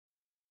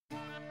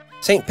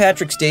St.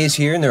 Patrick's Day is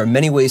here, and there are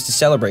many ways to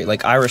celebrate,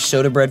 like Irish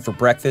soda bread for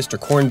breakfast or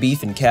corned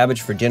beef and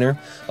cabbage for dinner.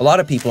 A lot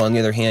of people, on the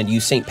other hand,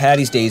 use St.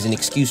 Patty's Day as an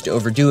excuse to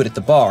overdo it at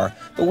the bar,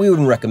 but we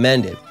wouldn't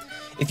recommend it.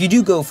 If you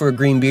do go for a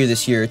green beer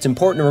this year, it's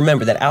important to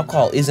remember that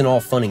alcohol isn't all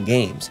fun and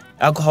games.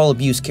 Alcohol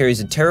abuse carries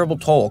a terrible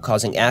toll,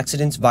 causing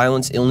accidents,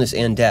 violence, illness,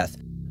 and death.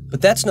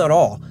 But that's not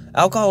all.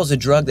 Alcohol is a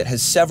drug that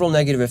has several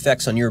negative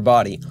effects on your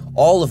body,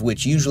 all of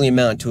which usually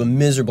amount to a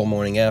miserable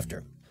morning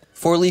after.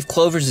 Four-leaf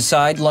clovers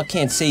aside, luck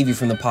can't save you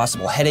from the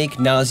possible headache,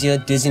 nausea,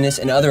 dizziness,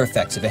 and other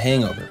effects of a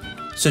hangover.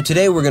 So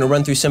today we're going to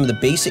run through some of the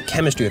basic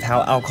chemistry of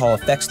how alcohol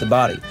affects the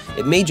body.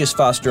 It may just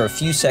foster a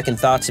few second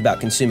thoughts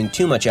about consuming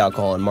too much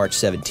alcohol on March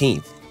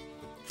 17th.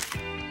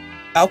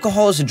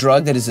 Alcohol is a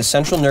drug that is a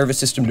central nervous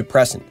system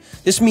depressant.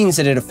 This means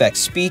that it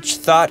affects speech,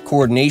 thought,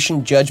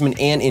 coordination, judgment,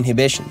 and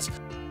inhibitions.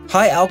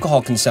 High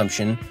alcohol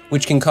consumption,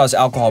 which can cause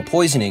alcohol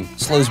poisoning,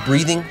 slows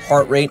breathing,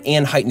 heart rate,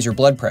 and heightens your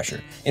blood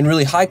pressure. In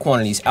really high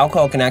quantities,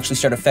 alcohol can actually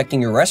start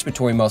affecting your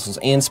respiratory muscles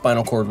and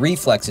spinal cord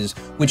reflexes,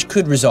 which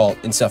could result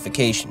in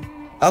suffocation.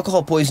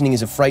 Alcohol poisoning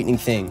is a frightening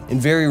thing, and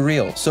very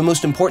real, so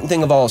most important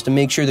thing of all is to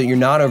make sure that you're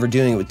not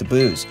overdoing it with the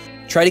booze.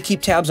 Try to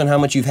keep tabs on how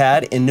much you've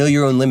had, and know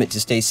your own limit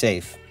to stay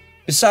safe.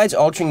 Besides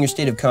altering your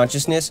state of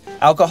consciousness,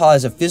 alcohol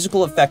has a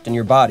physical effect on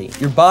your body.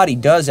 Your body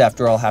does,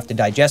 after all, have to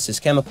digest this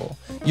chemical.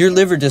 Your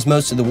liver does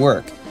most of the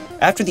work.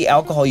 After the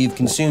alcohol you've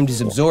consumed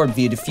is absorbed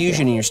via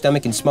diffusion in your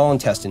stomach and small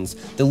intestines,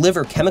 the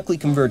liver chemically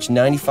converts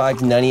 95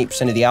 to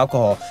 98% of the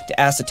alcohol to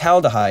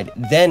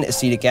acetaldehyde, then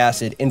acetic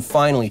acid, and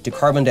finally to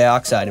carbon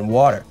dioxide and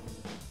water.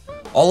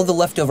 All of the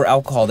leftover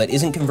alcohol that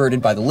isn't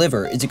converted by the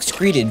liver is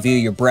excreted via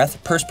your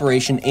breath,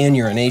 perspiration, and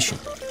urination.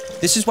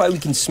 This is why we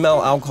can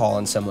smell alcohol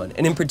on someone,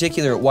 and in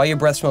particular, why your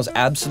breath smells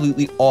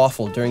absolutely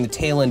awful during the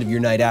tail end of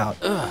your night out.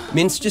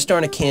 Mints just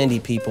aren't a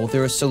candy, people,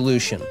 they're a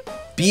solution.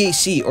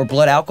 BAC, or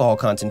blood alcohol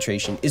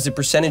concentration, is the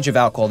percentage of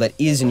alcohol that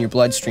is in your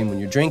bloodstream when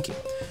you're drinking.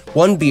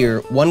 One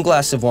beer, one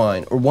glass of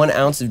wine, or 1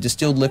 ounce of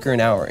distilled liquor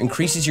an hour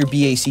increases your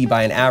BAC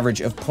by an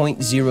average of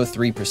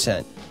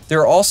 0.03%.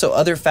 There are also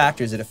other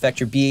factors that affect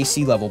your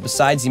BAC level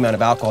besides the amount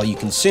of alcohol you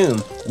consume,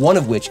 one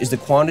of which is the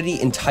quantity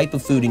and type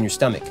of food in your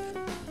stomach.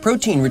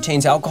 Protein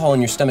retains alcohol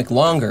in your stomach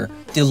longer,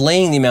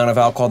 delaying the amount of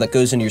alcohol that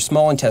goes into your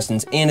small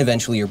intestines and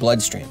eventually your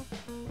bloodstream.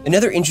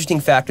 Another interesting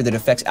factor that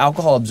affects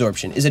alcohol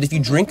absorption is that if you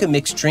drink a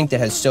mixed drink that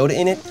has soda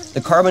in it,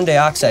 the carbon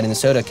dioxide in the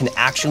soda can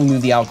actually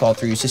move the alcohol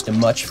through your system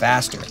much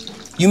faster.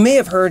 You may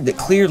have heard that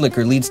clear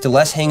liquor leads to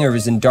less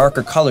hangovers than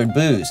darker colored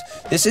booze.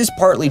 This is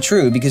partly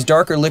true because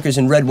darker liquors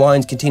and red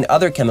wines contain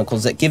other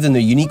chemicals that give them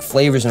their unique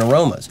flavors and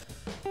aromas.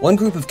 One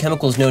group of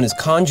chemicals known as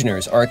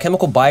congeners are a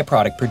chemical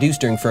byproduct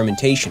produced during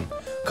fermentation.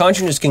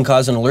 Congeners can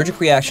cause an allergic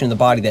reaction in the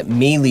body that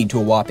may lead to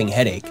a whopping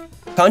headache.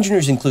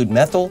 Congeners include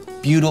methyl,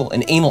 butyl,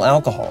 and amyl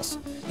alcohols.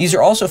 These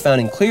are also found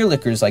in clear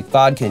liquors like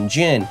vodka and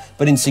gin,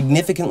 but in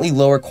significantly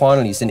lower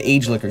quantities than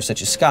aged liquors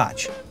such as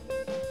scotch.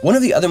 One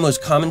of the other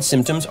most common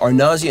symptoms are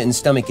nausea and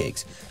stomach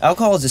aches.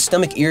 Alcohol is a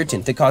stomach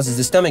irritant that causes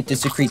the stomach to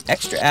secrete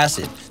extra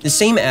acid, the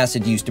same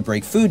acid used to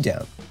break food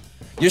down.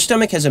 Your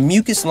stomach has a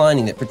mucus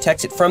lining that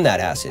protects it from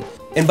that acid,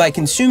 and by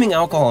consuming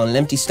alcohol on an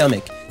empty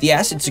stomach, the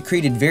acid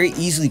secreted very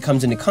easily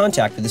comes into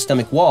contact with the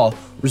stomach wall,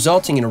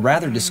 resulting in a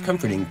rather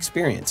discomforting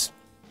experience.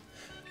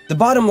 The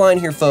bottom line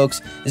here,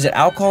 folks, is that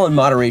alcohol in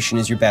moderation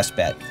is your best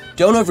bet.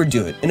 Don't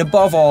overdo it, and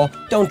above all,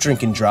 don't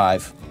drink and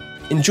drive.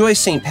 Enjoy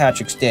St.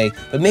 Patrick's Day,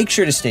 but make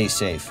sure to stay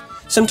safe.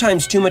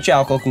 Sometimes too much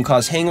alcohol can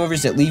cause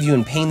hangovers that leave you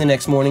in pain the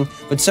next morning,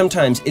 but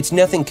sometimes it's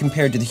nothing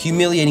compared to the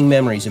humiliating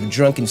memories of a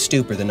drunken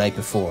stupor the night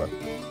before.